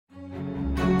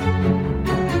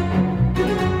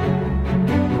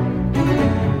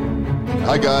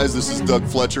Hi, guys. This is Doug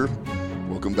Fletcher.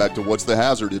 Welcome back to What's the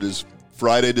Hazard? It is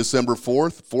Friday, December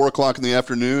 4th, 4 o'clock in the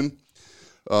afternoon.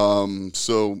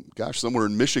 Somewhere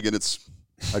in Michigan,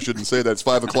 I shouldn't say that. It's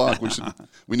 5 o'clock.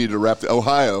 We need to wrap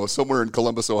Ohio. Somewhere in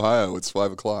Columbus, Ohio, it's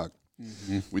 5 o'clock.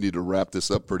 Mm-hmm. We need to wrap this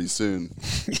up pretty soon.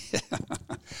 Yeah.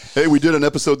 Hey, we did an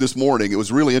episode this morning. It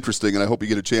was really interesting, and I hope you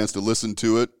get a chance to listen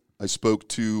to it. I spoke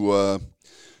to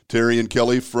Terry and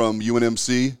Kelly from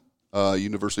UNMC,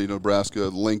 University of Nebraska,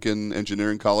 Lincoln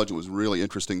Engineering College. It was really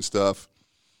interesting stuff,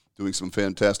 doing some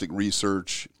fantastic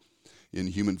research in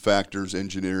human factors,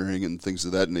 engineering, and things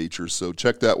of that nature. So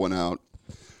check that one out.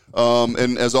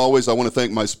 And as always, I want to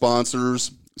thank my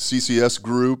sponsors, CCS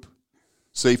Group,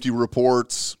 Safety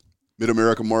Reports,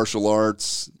 Mid-America Martial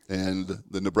Arts, and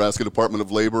the Nebraska Department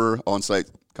of Labor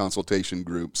On-Site Consultation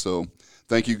Group. So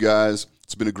thank you, guys.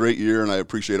 It's been a great year, and I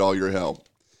appreciate all your help.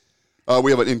 We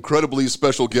have an incredibly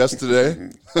special guest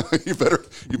today. You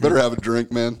better have a drink,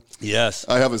 man. Yes.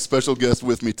 I have a special guest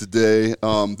with me today.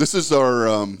 This is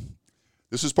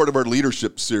part of our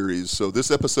leadership series. So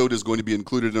this episode is going to be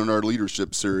included in our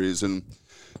leadership series. And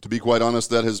to be quite honest,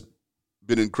 that has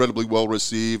been incredibly well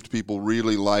received. People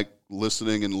really like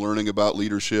listening and learning about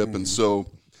leadership. Mm-hmm. And so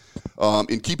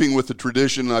in keeping with the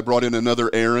tradition, I brought in another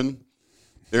Aaron.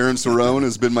 Aaron Cerrone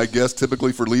has been my guest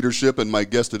typically for leadership. And my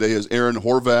guest today is Aaron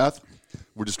HORVATH.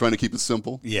 We're just trying to keep it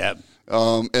simple. Yeah.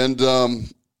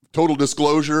 Total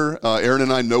disclosure, Aaron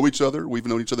and I know each other. We've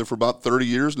known each other for about 30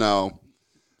 years now.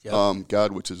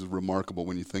 Yep. Which is remarkable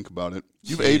when you think about it.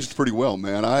 You've aged pretty well,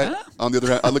 man. On the other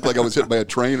hand, I look like I was hit by a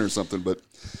train or something. But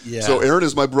yeah. So Aaron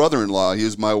is my brother-in-law. He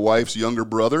is my wife's younger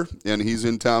brother, and he's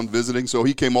in town visiting. So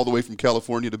he came all the way from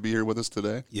California to be here with us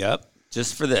today. Yep,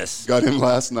 just for this. Got in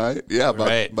last night. Yeah,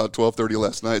 about 12:30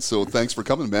 last night. So thanks for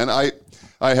coming, man.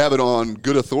 I have it on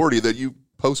good authority that you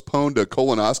postponed a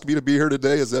colonoscopy to be here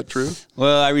today. Is that true?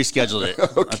 Well, I rescheduled it.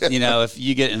 Okay. You know, if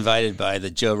you get invited by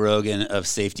the Joe Rogan of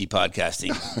safety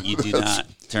podcasting, you do not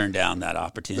turn down that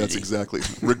opportunity. That's exactly.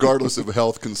 Regardless of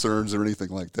health concerns or anything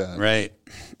like that. Right.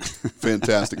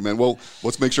 Fantastic, man. Well,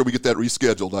 let's make sure we get that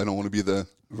rescheduled. I don't want to be the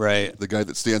guy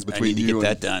that stands between you. I need to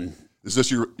get that done. Is this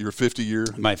your 50 year?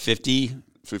 My 50 year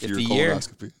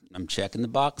colonoscopy. I'm checking the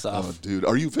box off. Oh, dude,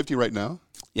 are you 50 right now?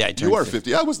 Yeah, I turned You are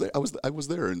 50. I was there. I was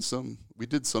there in we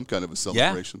did some kind of a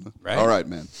celebration. Yeah, right. All right,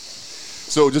 man.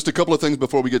 So just a couple of things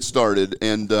before we get started.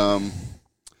 And how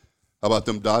about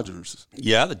them Dodgers?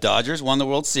 Yeah, the Dodgers won the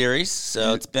World Series,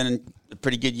 so it's been a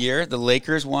pretty good year. The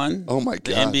Lakers won the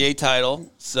NBA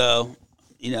title. So,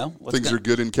 you know. Things are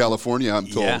good in California, I'm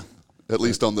told. Yeah. At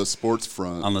least on the sports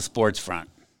front. On the sports front.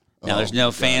 Now, there's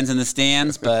no fans in the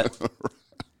stands, but...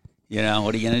 You know,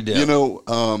 what are you going to do? You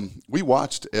know, we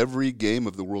watched every game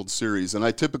of the World Series, and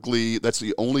that's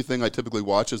the only thing I typically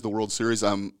watch is the World Series.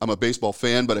 I'm a baseball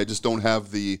fan, but I just don't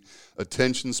have the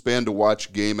attention span to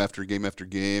watch game after game after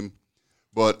game.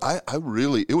 But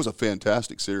it was a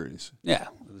fantastic series. Yeah,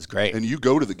 it was great. And you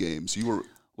go to the games. You were...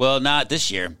 Well, not this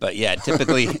year, but yeah,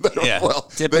 typically.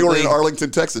 They were in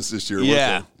Arlington, Texas this year,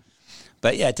 yeah.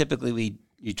 But yeah, typically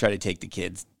you try to take the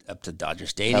kids up to Dodger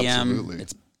Stadium. Absolutely.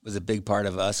 It was a big part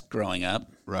of us growing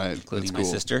up, right? Including my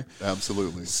sister.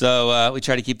 Absolutely. So we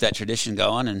try to keep that tradition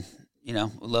going, and you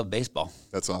know, we love baseball.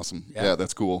 That's awesome. Yeah,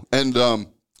 that's cool. And the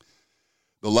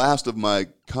last of my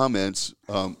comments,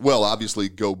 obviously,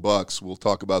 go Bucks. We'll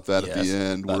talk about that at the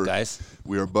end. Buckeyes.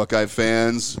 We are Buckeye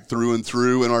fans through and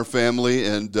through in our family,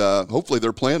 and hopefully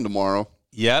they're playing tomorrow.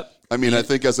 Yep. I mean, I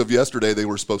think as of yesterday they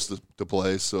were supposed to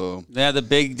play. So yeah, the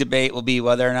big debate will be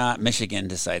whether or not Michigan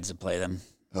decides to play them.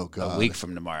 Oh, God. A week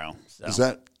from tomorrow. So. Is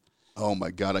that? Oh,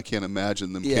 my God. I can't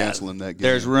imagine them canceling that game.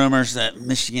 There's rumors that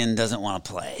Michigan doesn't want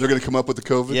to play. They're going to come up with the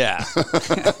COVID? Yeah.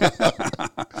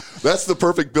 That's the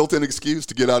perfect built-in excuse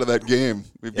to get out of that game.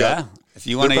 They're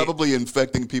probably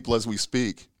infecting people as we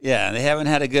speak. Yeah, they haven't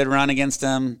had a good run against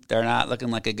them. They're not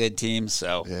looking like a good team.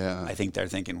 So yeah. I think they're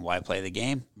thinking, why play the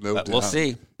game? No doubt. We'll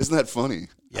see. Isn't that funny?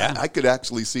 Yeah. I could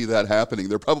actually see that happening.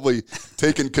 They're probably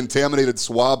taking contaminated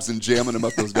swabs and jamming them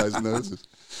up those guys' noses.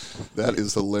 That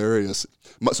is hilarious.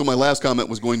 So my last comment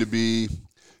was going to be,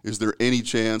 is there any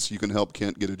chance you can help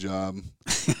Kent get a job?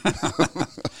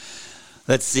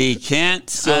 Let's see.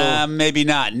 Kent, maybe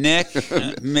not. Nick,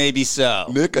 maybe so.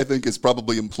 Nick, I think, is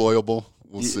probably employable.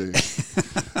 We'll see.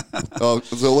 So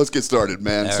let's get started,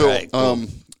 man. All right, cool.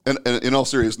 And in all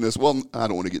seriousness, well, I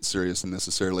don't want to get serious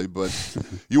necessarily, but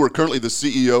you are currently the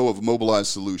CEO of Mobilize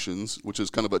Solutions, which is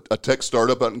kind of a tech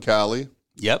startup out in Cali.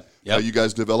 Yep. You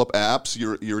guys develop apps.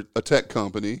 You're a tech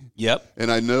company. Yep.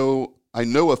 And I know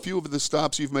a few of the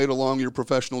stops you've made along your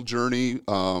professional journey.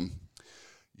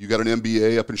 You got an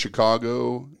MBA up in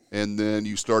Chicago, and then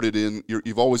you started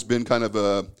you've always been kind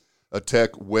of a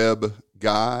tech web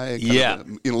guy, kind of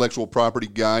an intellectual property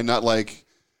guy, not like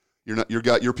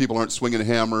your people aren't swinging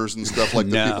hammers and stuff like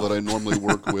the people that I normally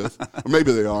work with. Or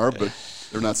maybe they are, but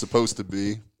they're not supposed to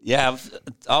be. Yeah, I've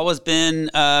always been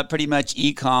pretty much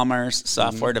e-commerce,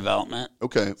 software development.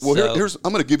 Okay. Well, here's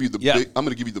I'm going to give you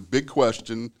the big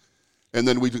question, and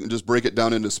then we can just break it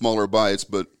down into smaller bites.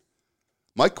 But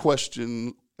my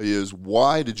question is,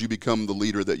 why did you become the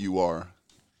leader that you are?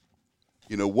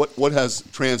 You know, what has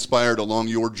transpired along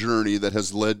your journey that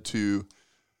has led to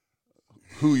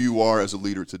who you are as a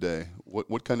leader today?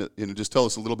 What kind of, just tell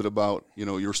us a little bit about,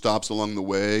 your stops along the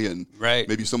way, and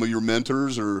maybe some of your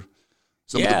mentors or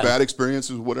some of the bad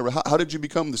experiences, whatever. How did you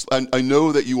become this? I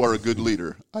know that you are a good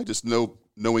leader. I just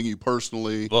knowing you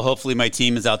personally. Well, hopefully my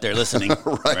team is out there listening.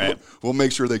 Right. We'll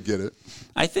make sure they get it.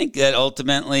 I think that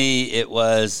ultimately it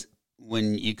was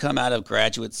when you come out of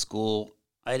graduate school,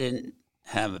 I didn't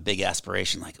have a big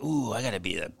aspiration like, ooh, I got to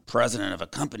be the president of a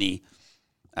company.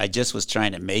 I just was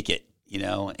trying to make it,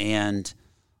 and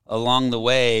along the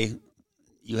way,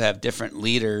 you have different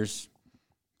leaders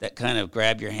that kind of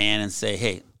grab your hand and say,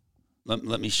 hey,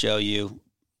 let me show you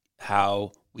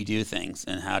how we do things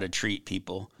and how to treat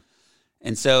people.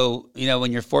 And so,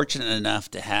 when you're fortunate enough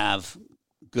to have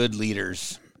good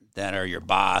leaders that are your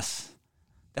boss,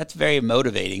 that's very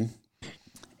motivating.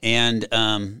 And,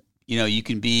 you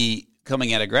can be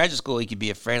coming out of graduate school, you could be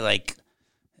afraid, like,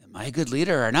 am I a good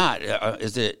leader or not?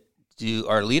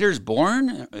 Are leaders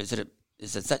born? Is it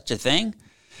such a thing?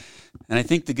 And I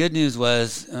think the good news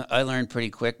was I learned pretty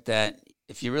quick that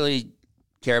if you really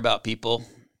care about people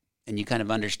and you kind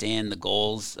of understand the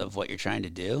goals of what you're trying to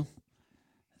do,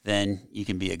 then you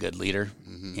can be a good leader.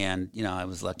 Mm-hmm. And, I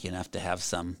was lucky enough to have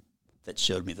some that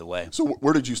showed me the way. So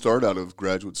where did you start out of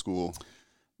graduate school?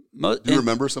 Do you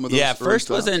remember some of those? Yeah, first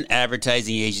was in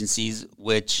advertising agencies,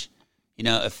 which,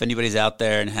 if anybody's out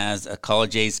there and has a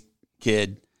college-age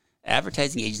kid,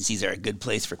 advertising agencies are a good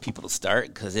place for people to start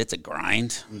because it's a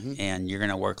grind, and you're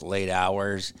going to work late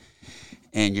hours,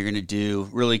 and you're going to do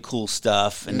really cool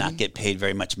stuff and not get paid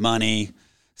very much money.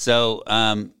 So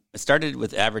I started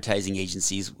with advertising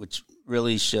agencies, which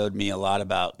really showed me a lot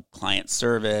about client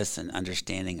service and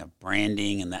understanding of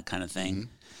branding and that kind of thing.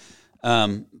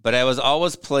 But I was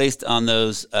always placed on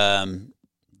those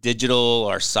digital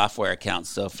or software accounts.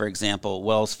 So, for example,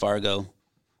 Wells Fargo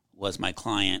was my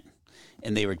client,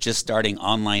 and they were just starting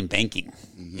online banking.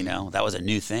 That was a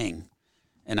new thing.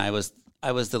 And I was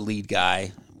the lead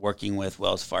guy working with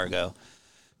Wells Fargo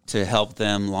to help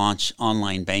them launch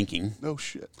online banking. No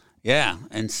shit. Yeah.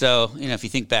 And so, if you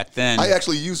think back then. I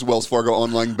actually use Wells Fargo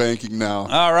online banking now.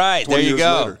 All right. There you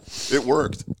go. Later. It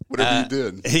worked. Whatever you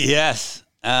did. Yes.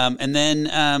 And then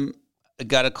I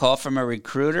got a call from a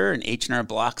recruiter, and H&R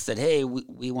Block said, hey,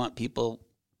 we want people,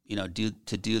 to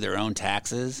do their own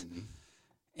taxes.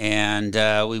 And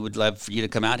we would love for you to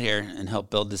come out here and help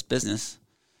build this business.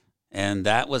 And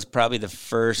that was probably the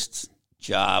first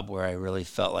job where I really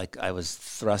felt like I was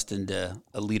thrust into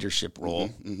a leadership role.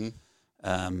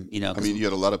 you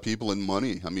had a lot of people and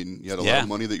money. You had a lot of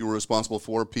money that you were responsible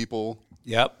for, people.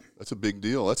 Yep. That's a big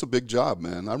deal. That's a big job,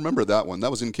 man. I remember that one.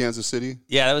 That was in Kansas City?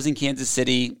 Yeah, that was in Kansas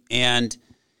City. And,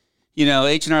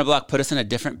 H&R Block put us in a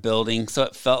different building, so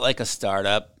it felt like a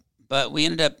startup. But we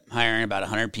ended up hiring about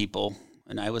 100 people,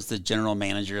 and I was the general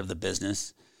manager of the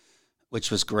business, which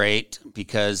was great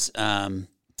because,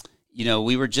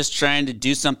 we were just trying to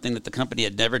do something that the company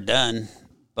had never done,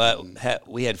 but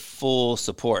we had full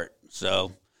support.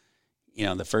 So,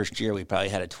 the first year we probably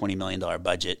had a $20 million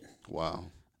budget. Wow.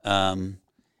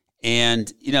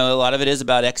 And, a lot of it is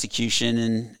about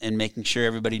execution and making sure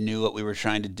everybody knew what we were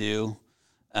trying to do.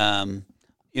 The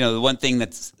one thing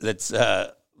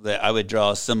that I would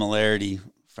draw a similarity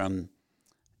from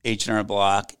H&R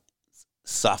Block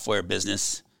software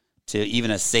business to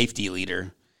even a safety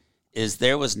leader is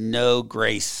there was no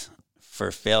grace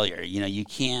for failure. You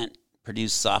can't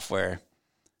produce software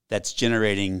that's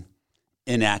generating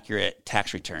inaccurate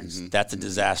tax returns. That's a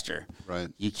disaster. Right.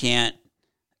 You can't,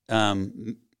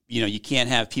 you can't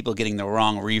have people getting the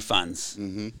wrong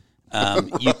refunds.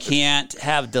 You can't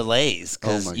have delays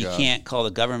because you can't call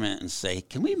the government and say,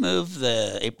 can we move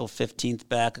the April 15th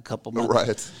back a couple months?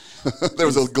 Right. There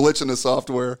was a glitch in the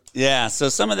software. Yeah. So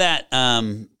some of that,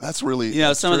 that's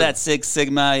really, some of that Six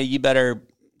Sigma, you better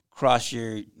cross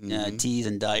your T's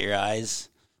and dot your I's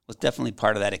was definitely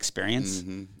part of that experience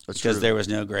because there was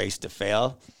no grace to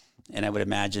fail. And I would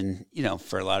imagine,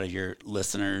 for a lot of your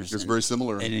listeners, it's very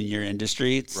similar. And in your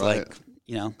industry, it's like,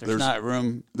 there's not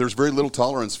room. There's very little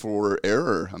tolerance for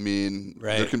error.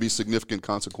 There can be significant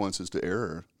consequences to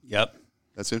error. Yep.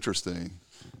 That's interesting.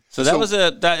 So that was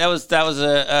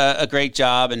a great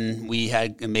job, and we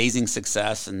had amazing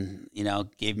success, and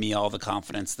gave me all the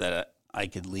confidence that I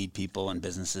could lead people and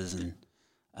businesses,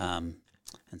 and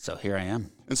so here I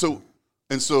am. And so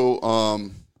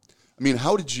I mean,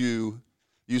 how did you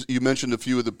mentioned a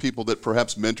few of the people that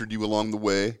perhaps mentored you along the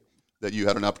way, that you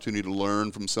had an opportunity to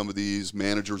learn from some of these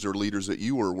managers or leaders that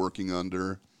you were working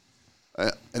under.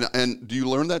 And do you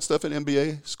learn that stuff in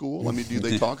MBA school? I mean, do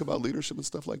they talk about leadership and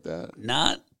stuff like that?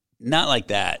 Not like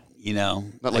that,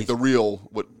 Not like what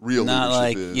real not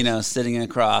leadership like, is. sitting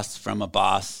across from a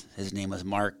boss. His name was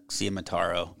Mark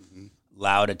Ciamataro,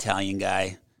 loud Italian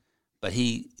guy. But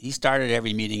he started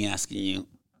every meeting asking you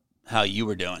how you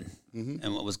were doing.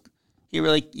 And what was,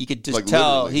 you could just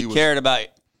tell he cared about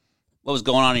what was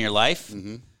going on in your life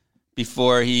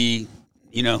before he,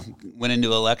 went into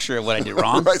a lecture of what I did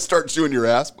wrong. Right, start chewing your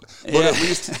ass. But at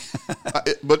least,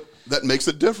 but that makes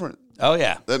it different. Oh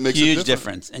yeah, that makes huge a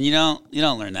difference. And you don't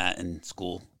learn that in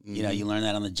school. You learn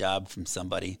that on the job from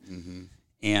somebody,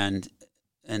 and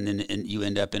then you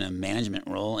end up in a management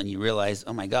role, and you realize,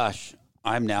 oh my gosh,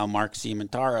 I'm now Mark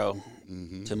Ciamataro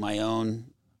to my own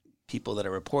people that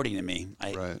are reporting to me.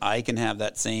 I can have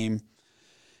that same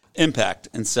impact,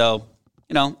 and so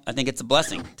I think it's a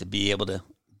blessing to be able to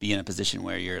be in a position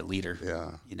where you're a leader.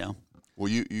 Yeah. Well,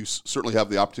 you certainly have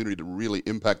the opportunity to really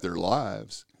impact their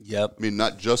lives. Yep. I mean,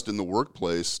 not just in the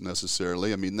workplace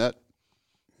necessarily. I mean, that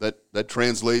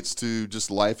translates to just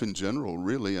life in general,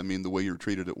 really. I mean, the way you're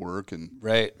treated at work.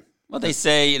 Right. Well, they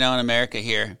say, in America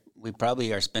here, we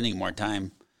probably are spending more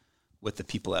time with the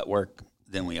people at work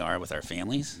than we are with our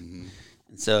families. And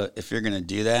so if you're going to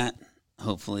do that,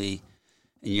 hopefully,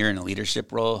 and you're in a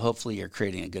leadership role, hopefully you're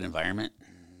creating a good environment.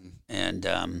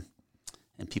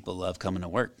 And people love coming to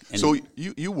work. And so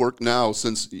you work now,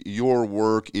 since your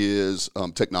work is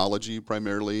technology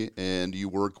primarily, and you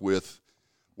work with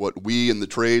what we in the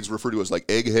trades refer to as like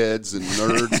eggheads and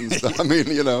nerds and stuff. I mean,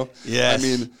 Yes. I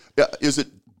mean, is it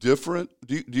different?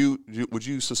 Would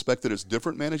you suspect that it's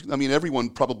different management? I mean, everyone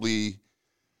probably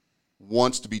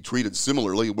wants to be treated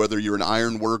similarly, whether you're an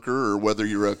iron worker or whether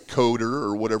you're a coder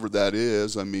or whatever that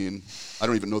is. I mean, I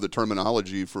don't even know the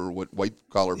terminology for what white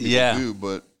collar people do,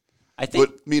 but I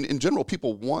mean, in general,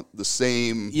 people want the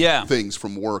same things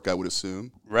from work, I would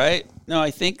assume. Right. No, I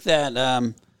think that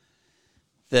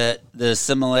that the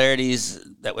similarities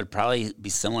that would probably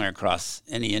be similar across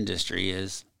any industry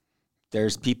is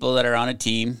there's people that are on a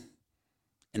team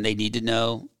and they need to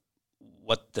know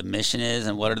what the mission is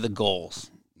and what are the goals,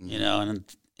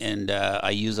 and I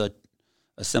use a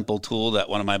simple tool that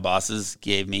one of my bosses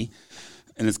gave me,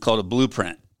 and it's called a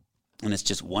blueprint, and it's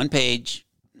just one page.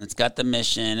 It's got the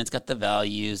mission, it's got the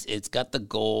values, it's got the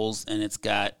goals, and it's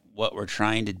got what we're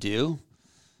trying to do.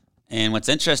 And what's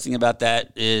interesting about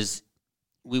that is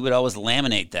we would always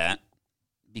laminate that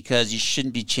because you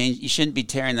shouldn't be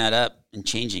tearing that up and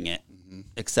changing it,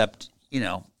 except,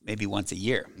 maybe once a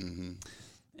year.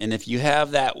 And if you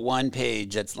have that one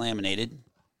page that's laminated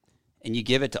and you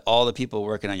give it to all the people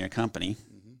working on your company,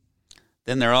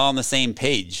 then they're all on the same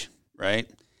page, right?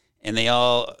 And they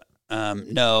all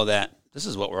know that this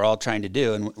is what we're all trying to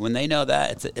do. And when they know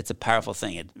that, it's a powerful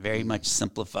thing. It very much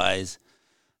simplifies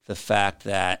the fact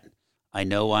that I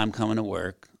know why I'm coming to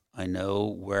work. I know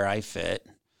where I fit.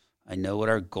 I know what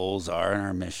our goals are and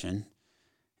our mission.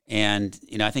 And,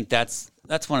 I think that's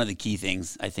one of the key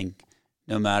things. I think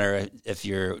no matter if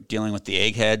you're dealing with the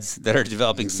eggheads that are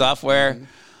developing software,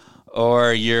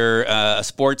 or you're a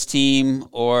sports team,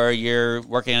 or you're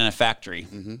working in a factory,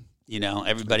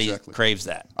 everybody craves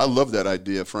that. I love that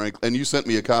idea, Frank. And you sent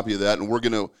me a copy of that, and we're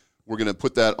gonna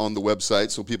put that on the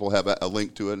website so people have a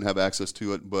link to it and have access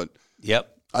to it. But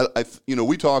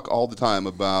we talk all the time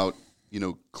about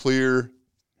clear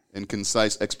and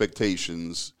concise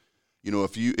expectations.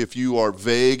 If you are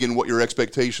vague in what your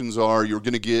expectations are, you're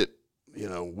going to get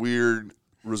weird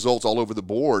results all over the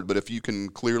board. But if you can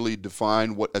clearly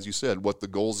define what, as you said, what the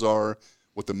goals are,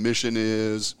 what the mission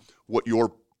is, what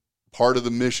your part of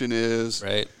the mission is,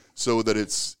 right, so that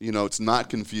it's it's not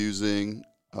confusing.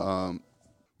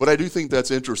 But I do think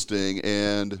that's interesting,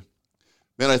 and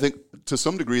man, I think to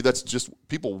some degree that's just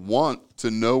people want to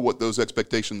know what those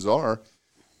expectations are.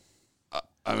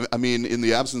 I mean, in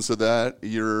the absence of that,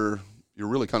 you're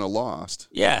really kind of lost.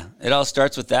 Yeah, it all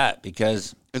starts with that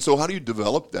because. And so, how do you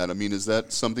develop that? I mean, is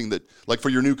that something that, like for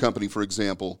your new company, for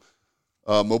example,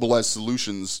 Mobilize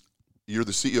Solutions? You're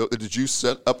the CEO. Did you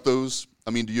set up those?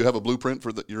 I mean, do you have a blueprint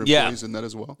for your employees in that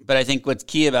as well? But I think what's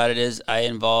key about it is I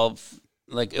involve,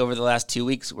 like over the last 2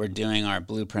 weeks, we're doing our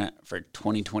blueprint for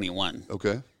 2021.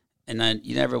 Okay. And then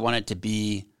you never want it to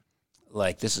be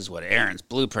like, this is what Aaron's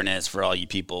blueprint is for all you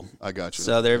people. I got you.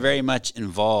 So they're very much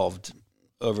involved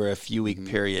over a few-week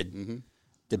period,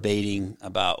 debating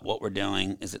about what we're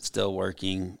doing. Is it still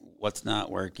working? What's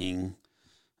not working?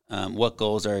 What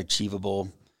goals are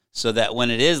achievable? So that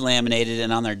when it is laminated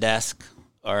and on their desk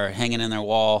or hanging in their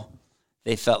wall,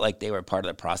 they felt like they were part of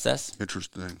the process.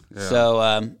 Interesting. Yeah. So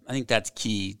I think that's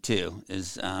key too,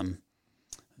 is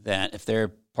that if they're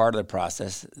part of the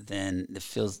process, then it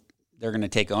feels they're going to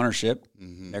take ownership.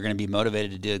 They're going to be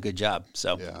motivated to do a good job.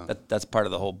 So that's part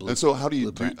of the whole blueprint. And so how do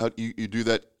you do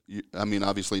that? I mean,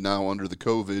 obviously now under the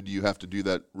COVID, you have to do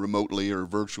that remotely or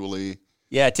virtually.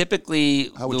 Yeah,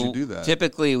 typically. How would you do that?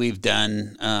 Typically, we've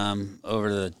done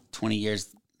over the 20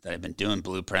 years that I've been doing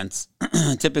blueprints.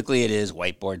 Typically, it is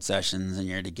whiteboard sessions, and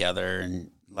you're together.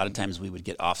 And a lot of times, we would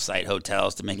get off-site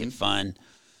hotels to make it fun.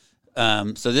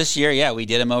 So this year, we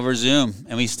did them over Zoom,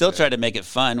 and we still try to make it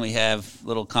fun. We have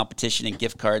little competition and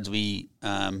gift cards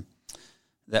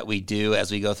that we do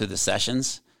as we go through the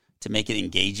sessions to make it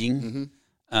engaging.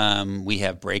 We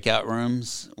have breakout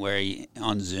rooms where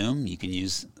on Zoom you can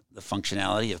use the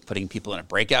functionality of putting people in a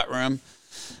breakout room.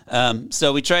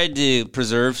 So we tried to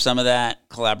preserve some of that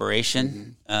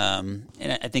collaboration, and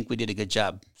I think we did a good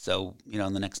job. So,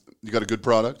 in the next... You got a good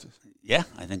product? Yeah,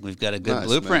 I think we've got a good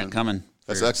blueprint coming.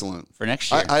 That's excellent. For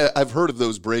next year. I've heard of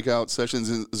those breakout sessions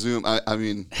in Zoom. I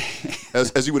mean,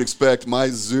 as you would expect, my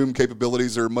Zoom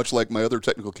capabilities are much like my other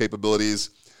technical capabilities,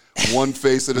 one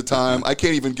face at a time. I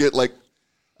can't even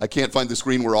I can't find the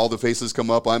screen where all the faces come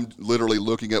up. I'm literally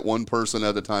looking at one person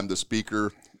at a time, the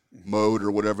speaker mode or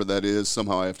whatever that is.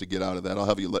 Somehow I have to get out of that. I'll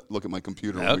have you look at my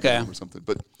computer or something.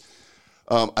 But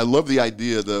I love the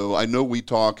idea, though. I know we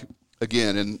talk,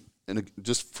 again, and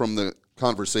just from the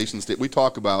conversations that we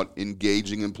talk about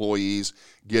engaging employees,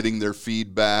 getting their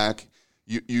feedback.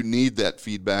 You need that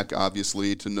feedback,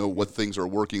 obviously, to know what things are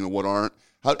working and what aren't.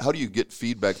 How do you get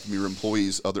feedback from your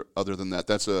employees other than that?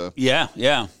 That's a...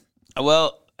 Yeah.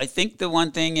 Well, I think the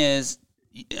one thing is,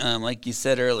 like you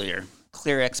said earlier,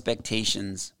 clear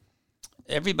expectations.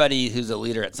 Everybody who's a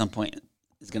leader at some point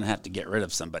is going to have to get rid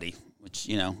of somebody, which,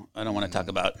 I don't want to talk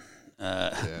about,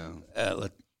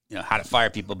 how to fire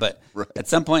people, but at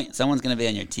some point, someone's going to be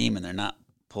on your team and they're not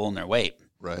pulling their weight.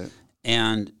 Right.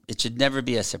 And it should never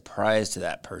be a surprise to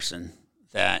that person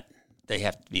that they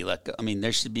have to be let go. I mean,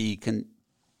 there should be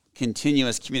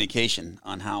continuous communication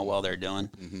on how well they're doing.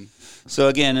 So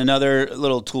again, another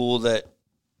little tool that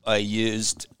I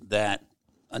used that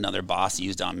another boss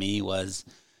used on me was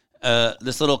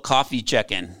this little coffee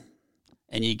check-in.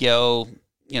 And you go,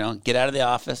 get out of the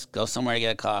office, go somewhere to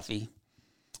get a coffee.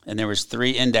 And there was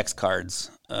 3 index cards,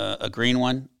 a green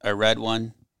one, a red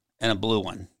one, and a blue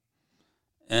one.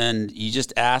 And you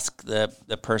just ask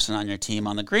the person on your team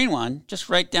on the green one, just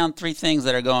write down 3 things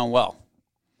that are going well.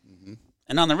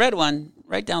 And on the red one,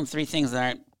 write down 3 things that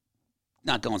aren't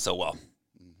not going so well.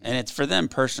 And it's for them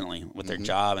personally with their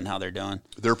job and how they're doing.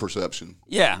 Their perception.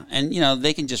 Yeah. And,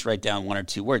 they can just write down 1 or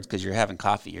 2 words because you're having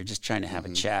coffee. You're just trying to have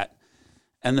a chat.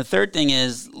 And the third thing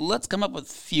is, let's come up with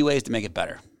a few ways to make it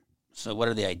better. So what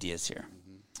are the ideas here?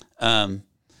 And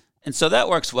so that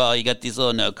works well. You got these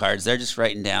little note cards. They're just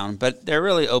writing down, but they're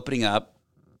really opening up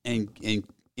and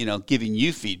giving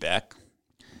you feedback.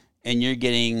 And you're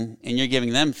giving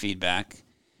them feedback,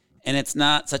 and it's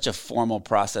not such a formal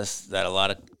process that a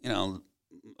lot of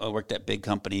I worked at big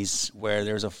companies where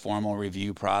there's a formal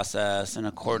review process and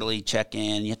a quarterly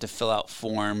check-in. You have to fill out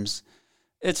forms.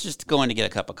 It's just going to get a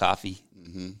cup of coffee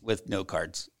with note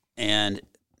cards, and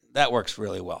that works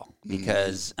really well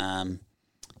because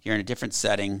you're in a different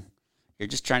setting. You're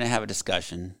just trying to have a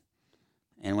discussion.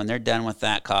 And when they're done with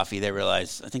that coffee, they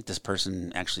realize, I think this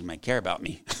person actually might care about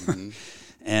me.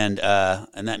 And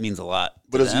that means a lot.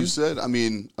 But as you said, I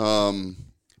mean,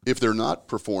 if they're not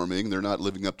performing, they're not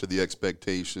living up to the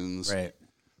expectations. Right.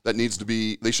 That needs to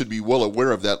be. They should be well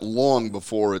aware of that long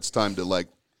before it's time to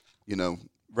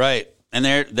Right. And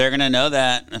they're going to know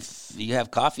that if you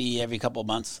have coffee every couple of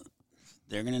months,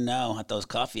 they're going to know at those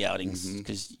coffee outings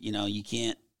because you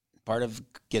can't. Part of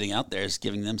getting out there is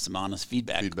giving them some honest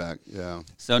feedback. Yeah.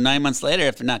 So 9 months later,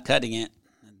 if they're not cutting it,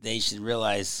 they should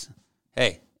realize,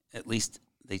 hey, at least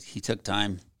he took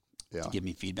time to give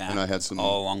me feedback. And I had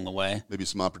all along the way. Maybe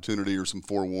some opportunity or some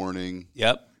forewarning.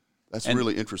 Yep. That's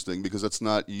really interesting because that's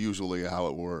not usually how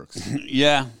it works.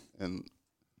 Yeah. And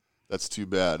that's too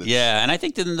bad. And I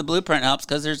think then the blueprint helps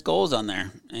because there's goals on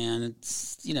there. And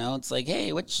it's, it's like,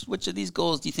 hey, which of these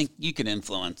goals do you think you can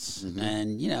influence?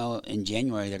 And, in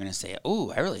January, they're going to say,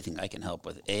 oh, I really think I can help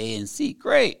with A and C.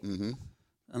 Great. And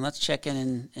let's check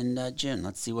in June.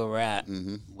 Let's see where we're at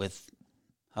with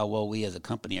how well we as a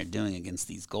company are doing against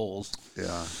these goals.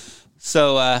 Yeah.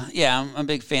 So, I'm a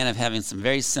big fan of having some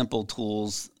very simple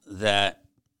tools that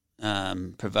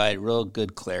provide real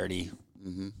good clarity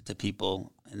to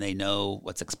people, and they know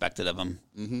what's expected of them.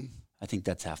 I think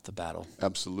that's half the battle.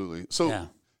 Absolutely. So,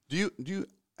 do you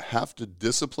have to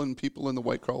discipline people in the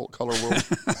white collar world?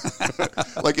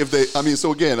 Like if they, I mean,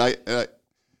 so again, I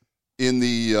in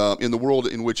the world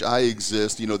in which I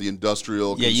exist, you know, the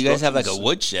industrial. Yeah, you guys have like a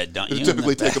woodshed, don't you?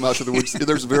 Typically take them out to the woods.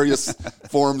 There's various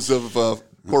forms of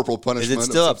corporal punishment. Is it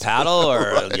still a paddle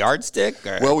or a yardstick?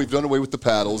 Or? Well, we've done away with the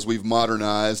paddles. We've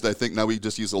modernized. I think now we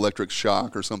just use electric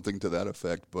shock or something to that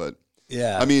effect. But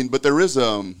yeah, I mean, but there is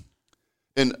and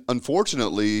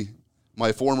unfortunately,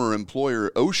 my former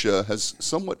employer OSHA has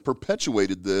somewhat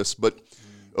perpetuated this, but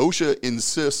OSHA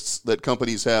insists that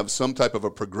companies have some type of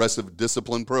a progressive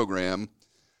discipline program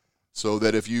so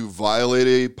that if you violate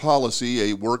a policy,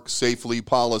 a work safely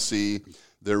policy,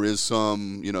 there is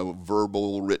some, you know,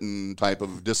 verbal, written type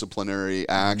of disciplinary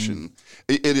action.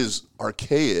 It is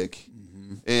archaic.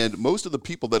 And most of the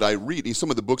people that I read, some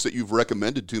of the books that you've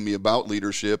recommended to me about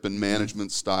leadership and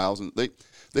management styles, and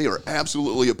they are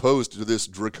absolutely opposed to this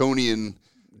draconian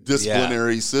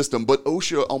disciplinary system. But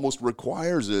OSHA almost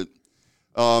requires it.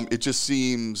 It just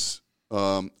seems,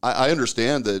 I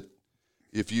understand that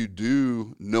if you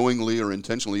do knowingly or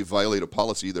intentionally violate a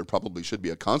policy, there probably should be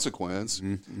a consequence.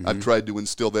 I've tried to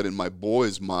instill that in my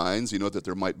boys' minds, you know, that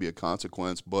there might be a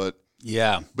consequence, but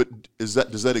does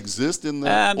that exist in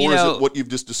that? Or is it what you've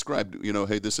just described? You know,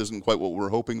 hey, this isn't quite what we're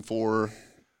hoping for.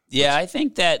 Yeah, I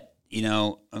think that, you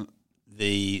know,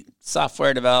 the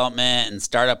software development and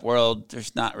startup world,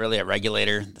 there's not really a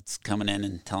regulator that's coming in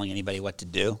and telling anybody what to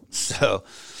do. So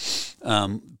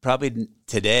probably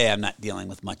today I'm not dealing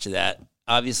with much of that.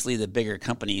 Obviously, the bigger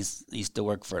companies used to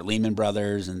work for Lehman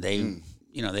Brothers, and they,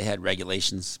 you know, they had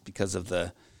regulations because of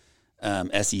the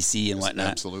SEC and whatnot.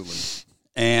 Absolutely.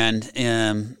 And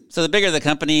so the bigger the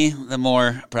company, the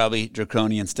more probably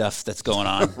draconian stuff that's going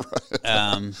on.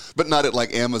 But not at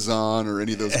like Amazon or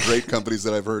any of those great companies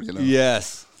that I've heard, you know.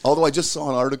 Yes. Although I just saw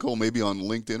an article maybe on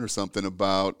LinkedIn or something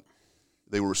about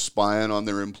they were spying on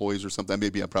their employees or something.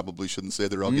 Maybe I probably shouldn't say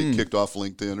they're all getting kicked off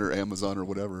LinkedIn or Amazon or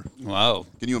whatever. Wow.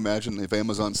 Can you imagine if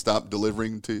Amazon stopped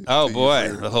delivering to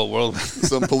boy, the whole world.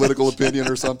 some political opinion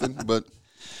or something? But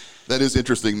that is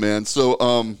interesting, man. So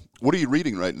what are you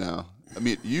reading right now? I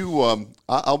mean,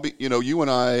 I'll be, you know, you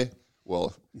and I,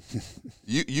 well,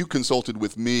 you consulted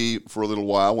with me for a little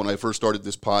while when I first started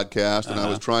this podcast, and I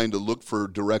was trying to look for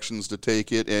directions to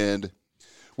take it, and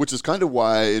which is kind of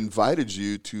why I invited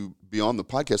you to be on the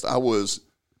podcast. I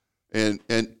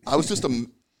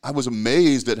was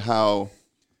amazed at how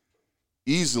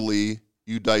easily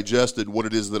you digested what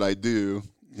it is that I do.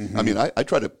 I mean, I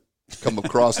try to come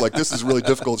across like this is really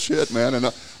difficult shit, man.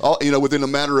 And you know, within a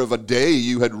matter of a day,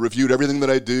 you had reviewed everything that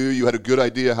I do. You had a good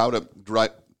idea how to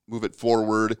move it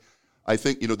forward. I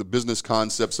think, you know, the business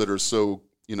concepts that are so,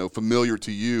 you know, familiar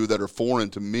to you that are foreign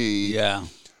to me. Yeah.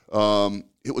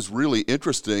 It was really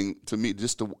interesting to me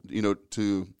just to, you know,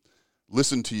 to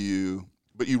listen to you.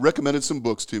 But you recommended some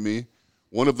books to me.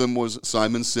 One of them was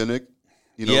Simon Sinek.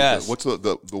 You know, yes. What's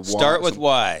the why? Start with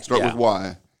why. Start with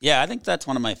why. Yeah, I think that's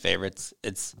one of my favorites.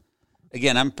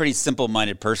 Again, I'm a pretty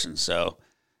simple-minded person, so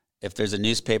if there's a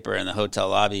newspaper in the hotel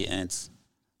lobby and it's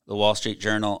the Wall Street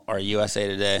Journal or USA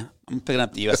Today, I'm picking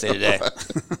up the USA Today.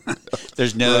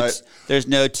 There's no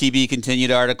TB continued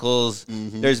articles.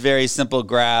 There's very simple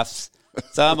graphs.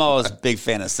 So I'm always a big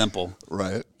fan of simple.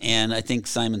 Right. And I think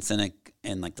Simon Sinek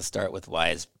and like the Start With Why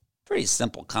is a pretty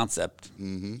simple concept.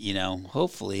 You know,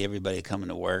 hopefully everybody coming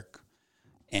to work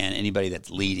and anybody that's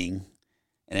leading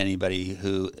and anybody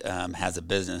who has a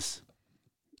business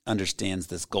understands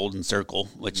this golden circle,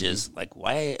 which is like,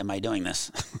 why am I doing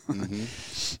this?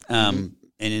 And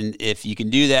if you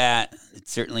can do that, it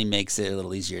certainly makes it a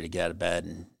little easier to get out of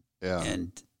bed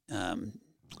and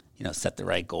you know, set the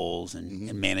right goals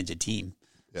and manage a team.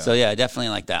 Yeah. So yeah, I definitely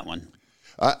like that one.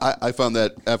 I found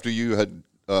that after you had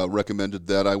recommended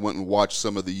that, I went and watched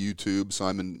some of the YouTube.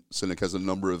 Simon Sinek has a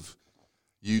number of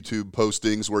YouTube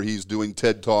postings where he's doing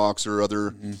TED Talks or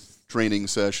other training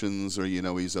sessions, or, you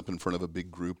know, he's up in front of a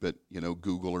big group at, you know,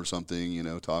 Google or something, you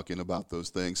know, talking about those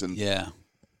things. And and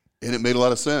it made a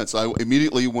lot of sense. I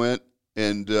immediately went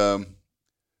into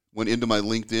my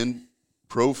LinkedIn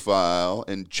profile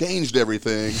and changed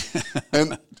everything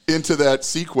and into that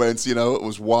sequence. You know, it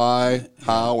was why,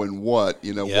 how, and what.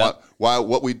 You know,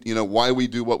 what we, you know, why we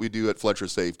do what we do at Fletcher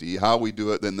Safety, how we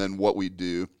do it, and then what we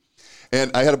do.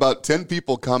 And I had about 10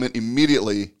 people comment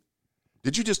immediately,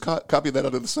 did you just copy that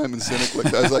out of the Simon Sinek?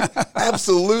 Like, I was like,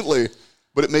 absolutely.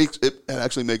 But it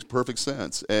actually makes perfect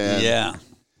sense. And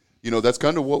that's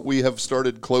kind of what we have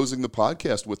started closing the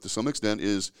podcast with to some extent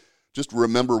is just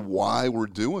remember why we're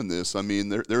doing this. I mean,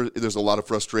 there's a lot of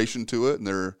frustration to it, and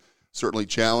there are certainly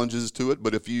challenges to it.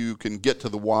 But if you can get to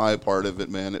the why part of it,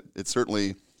 man, it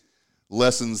certainly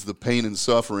lessens the pain and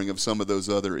suffering of some of those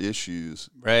other issues.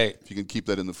 Right. If you can keep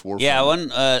that in the forefront. Yeah,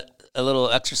 a little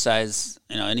exercise,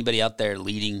 anybody out there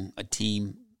leading a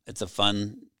team, it's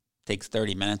takes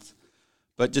 30 minutes.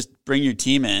 But just bring your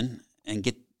team in and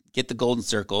get the golden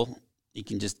circle. You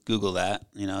can just Google that,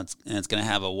 it's going to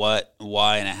have a what, a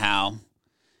why, and a how.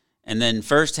 And then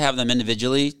first have them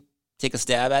individually take a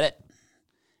stab at it.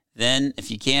 Then,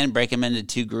 if you can, break them into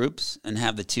 2 groups and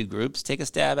have the 2 groups take a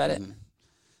stab at it.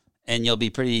 And you'll be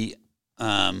pretty,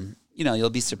 you'll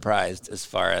be surprised as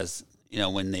far as,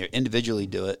 when they individually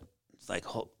do it. It's like,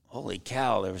 holy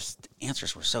cow, the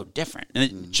answers were so different.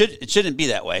 And it shouldn't be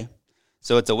that way.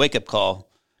 So it's a wake-up call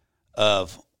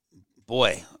of,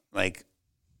 boy, like,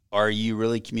 are you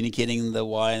really communicating the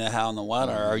why and the how and the what,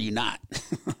 or are you not?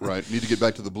 Right. Need to get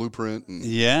back to the blueprint and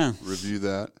review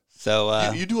that.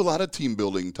 So you do a lot of team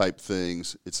building type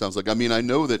things, it sounds like. I mean, I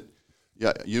know that,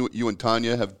 you and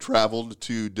Tanya have traveled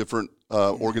to different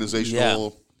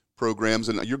organizational programs,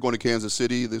 and you're going to Kansas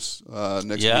City this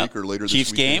next week or later Chiefs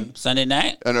this weekend. game, Sunday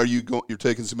night. And are you're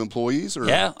taking some employees? Or?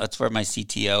 Yeah, that's where my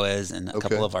CTO is and a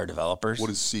couple of our developers. What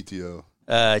is CTO?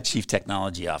 Chief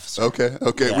Technology Officer. Okay.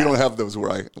 Yeah. We don't have those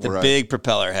where I. Big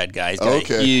propeller head guy. He's got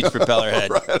a huge propeller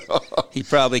head. Right. He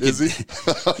probably could. Is he?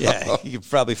 He could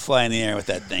probably fly in the air with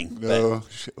that thing. No.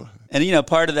 And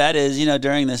part of that is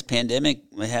during this pandemic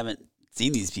we haven't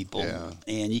seen these people,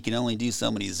 and you can only do so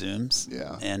many Zooms.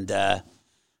 Yeah. And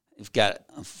we've got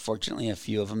unfortunately a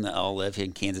few of them that all live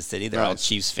in Kansas City. They're all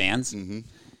Chiefs fans. Mm-hmm.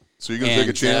 So you're going to take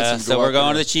a chance and go so we're out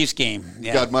going there. to the Chiefs game.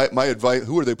 Yeah. God, my advice.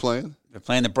 Who are they playing? They're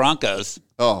playing the Broncos.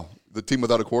 Oh, the team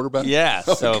without a quarterback? Yeah,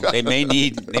 so they may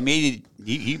need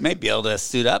you may be able to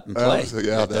suit up and play.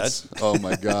 Oh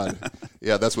my God.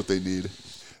 Yeah, that's what they need.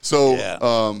 So,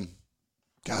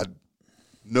 God,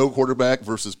 no quarterback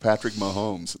versus Patrick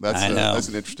Mahomes. That's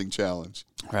an interesting challenge.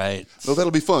 Right. So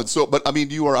that'll be fun. So, but I mean,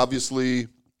 you're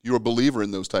a believer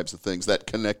in those types of things, that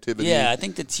connectivity. Yeah, I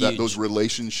think that's huge. Those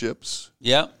relationships.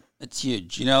 Yep, it's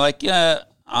huge. Like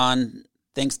on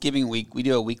Thanksgiving week, we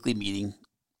do a weekly meeting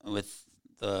with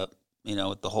the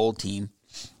whole team.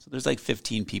 So there's like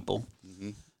 15 people.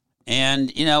 Mm-hmm.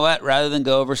 And you know what? Rather than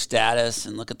go over status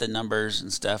and look at the numbers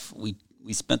and stuff, we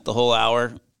spent the whole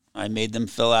hour. I made them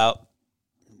fill out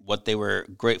what they were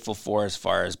grateful for as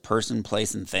far as person,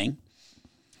 place, and thing.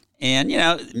 And,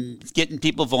 it's getting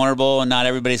people vulnerable, and not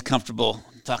everybody's comfortable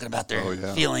talking about their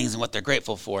feelings and what they're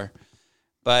grateful for.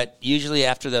 But usually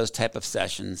after those type of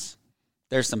sessions,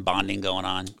 there's some bonding going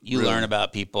on. You learn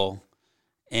about people.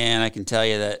 And I can tell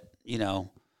you that,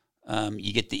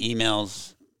 you get the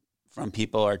emails from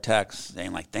people or texts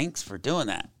saying, like, thanks for doing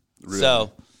that. Really?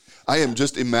 So I am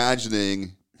just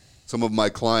imagining some of my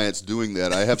clients doing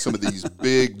that. I have some of these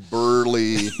big,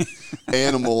 burly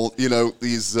animal,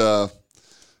 these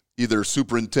either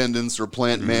superintendents or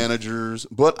plant managers.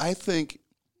 But I think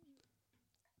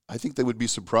they would be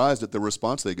surprised at the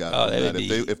response they got.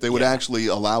 If they would actually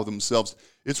allow themselves.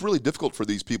 It's really difficult for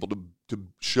these people to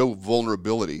show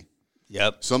vulnerability.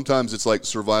 Yep. Sometimes it's like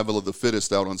survival of the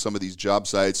fittest out on some of these job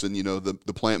sites, and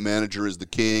the plant manager is the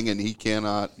king, and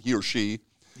he or she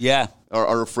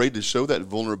are afraid to show that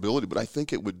vulnerability. But I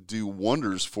think it would do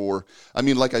wonders for. I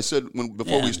mean, like I said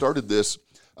before we started this,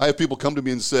 I have people come to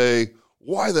me and say,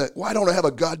 Why don't I have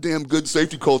a goddamn good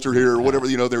safety culture here or whatever?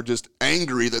 They're just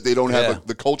angry that they don't have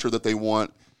the culture that they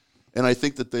want. And I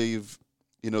think that they've,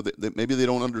 that maybe they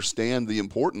don't understand the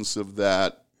importance of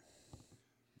that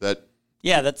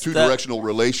that's two-directional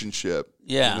relationship.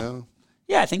 Yeah.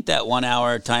 Yeah, I think that 1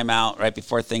 hour timeout right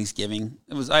before Thanksgiving,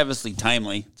 it was obviously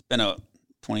timely.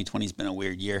 2020's been a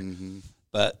weird year. Mm-hmm.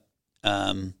 But,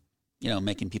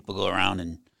 making people go around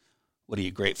and what are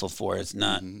you grateful for? It's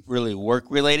not really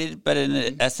work-related, but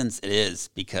in essence it is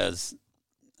because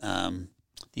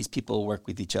these people work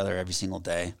with each other every single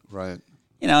day. Right.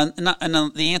 And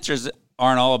the answers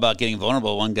aren't all about getting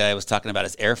vulnerable. One guy was talking about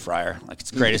his air fryer, like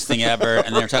it's the greatest thing ever,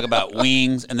 and they were talking about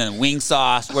wings and then wing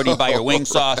sauce. Where do you buy your wing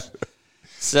sauce?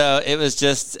 So it was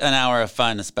just an hour of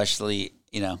fun, especially,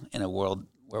 in a world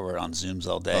where we're on Zooms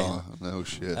all day. Oh, no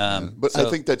shit. But I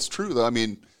think that's true, though. I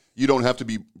mean, you don't have to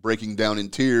be breaking down in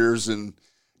tears and,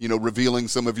 revealing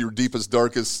some of your deepest,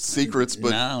 darkest secrets.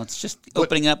 But no, it's just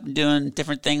opening up and doing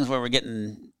different things where we're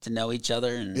getting to know each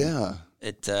other. And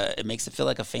it makes it feel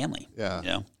like a family.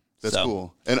 Yeah. That's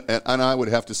cool. And I would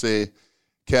have to say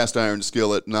cast iron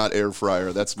skillet, not air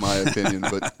fryer. That's my opinion.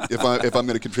 But if I'm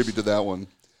going to contribute to that one.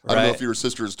 I don't know if your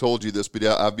sister has told you this, but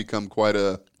I've become quite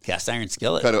a cast iron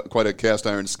skillet. Quite a cast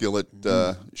iron skillet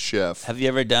chef. Have you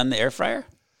ever done the air fryer?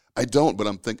 I don't, but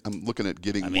I'm looking at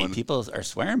getting one. I mean, people are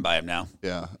swearing by them now.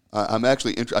 Yeah, I'm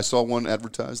actually. I saw one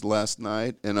advertised last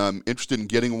night, and I'm interested in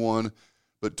getting one.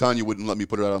 But Tanya wouldn't let me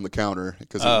put it out on the counter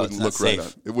because it wouldn't look right.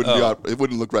 It wouldn't be out, it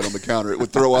wouldn't look right on the counter. It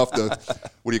would throw off the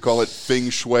what do you call it, feng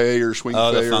shui or swing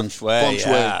fei? The feng shui. Feng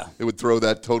shui. Yeah. It would throw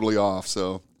that totally off.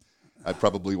 So I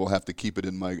probably will have to keep it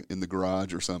in the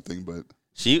garage or something. But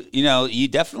you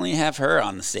definitely have her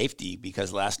on the safety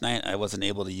because last night I wasn't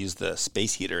able to use the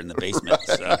space heater in the basement.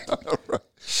 Right. So right.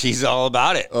 She's all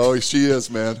about it. Oh, she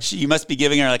is, man. You must be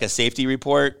giving her like a safety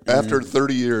report. After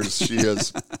 30 years, she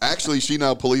is. Actually, she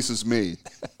now polices me.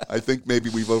 I think maybe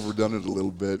we've overdone it a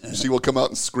little bit. She will come out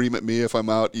and scream at me if I'm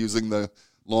out using the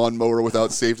lawnmower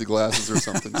without safety glasses or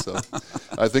something. So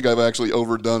I think I've actually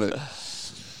overdone it.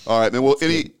 All right, man. Well,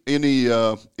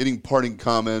 any parting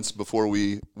comments before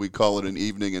we call it an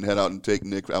evening and head out and take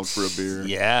Nick out for a beer?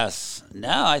 Yes.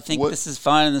 No, I think this is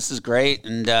fun and this is great.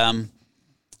 And,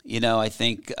 I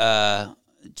think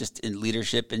just in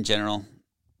leadership in general,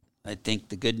 I think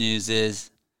the good news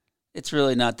is it's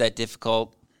really not that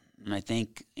difficult. And I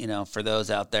think, for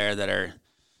those out there that are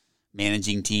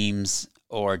managing teams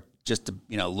or just,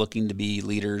 looking to be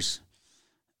leaders,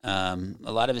 a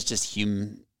lot of it's just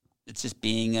it's just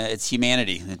being, it's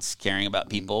humanity. It's caring about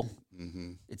people.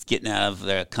 Mm-hmm. It's getting out of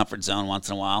their comfort zone once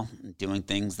in a while and doing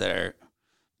things that are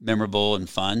memorable and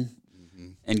fun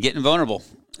and getting vulnerable.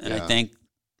 And I think,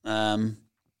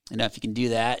 if you can do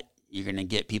that, you're going to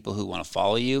get people who want to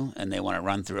follow you and they want to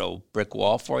run through a brick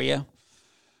wall for you.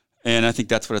 And I think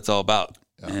that's what it's all about.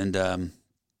 Yeah. And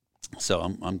so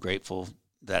I'm grateful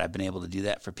that I've been able to do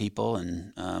that for people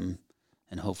and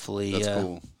hopefully that's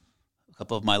cool. A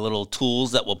couple of my little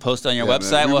tools that we'll post on your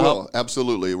website will help.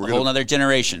 Absolutely. We're a whole other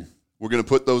generation. We're going to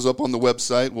put those up on the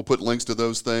website. We'll put links to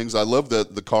those things. I love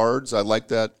the cards. I like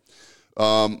that.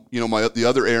 The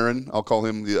other Aaron, I'll call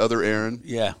him the other Aaron.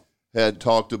 Yeah. Had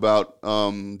talked about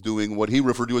doing what he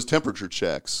referred to as temperature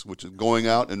checks, which is going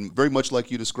out and very much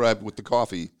like you described with the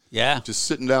coffee. Yeah. Just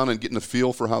sitting down and getting a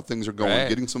feel for how things are going,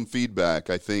 getting some feedback.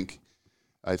 I think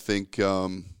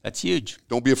that's huge.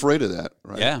 Don't be afraid of that,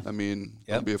 right? Yeah. I mean,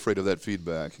 don't be afraid of that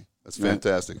feedback. That's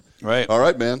fantastic. Right. All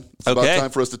right, man. It's about time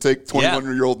for us to take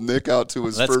 21-year-old Nick out to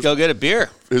his Let's go get a beer.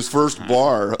 His first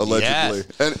bar, allegedly.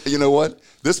 Yes. And you know what?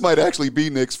 This might actually be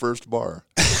Nick's first bar.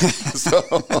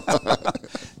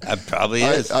 That probably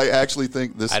is. I actually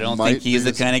think this. I don't think he's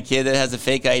the kind of kid that has a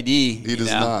fake ID. He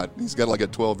does not. He's got like a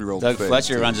 12-year-old. Doug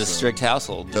Fletcher runs a strict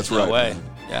household. That's right. No way.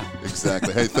 Yeah.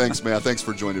 Exactly. Hey, thanks, man. Thanks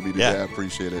for joining me today. I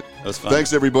appreciate it. It was fun.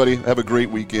 Thanks, everybody. Have a great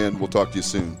weekend. We'll talk to you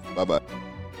soon. Bye-bye.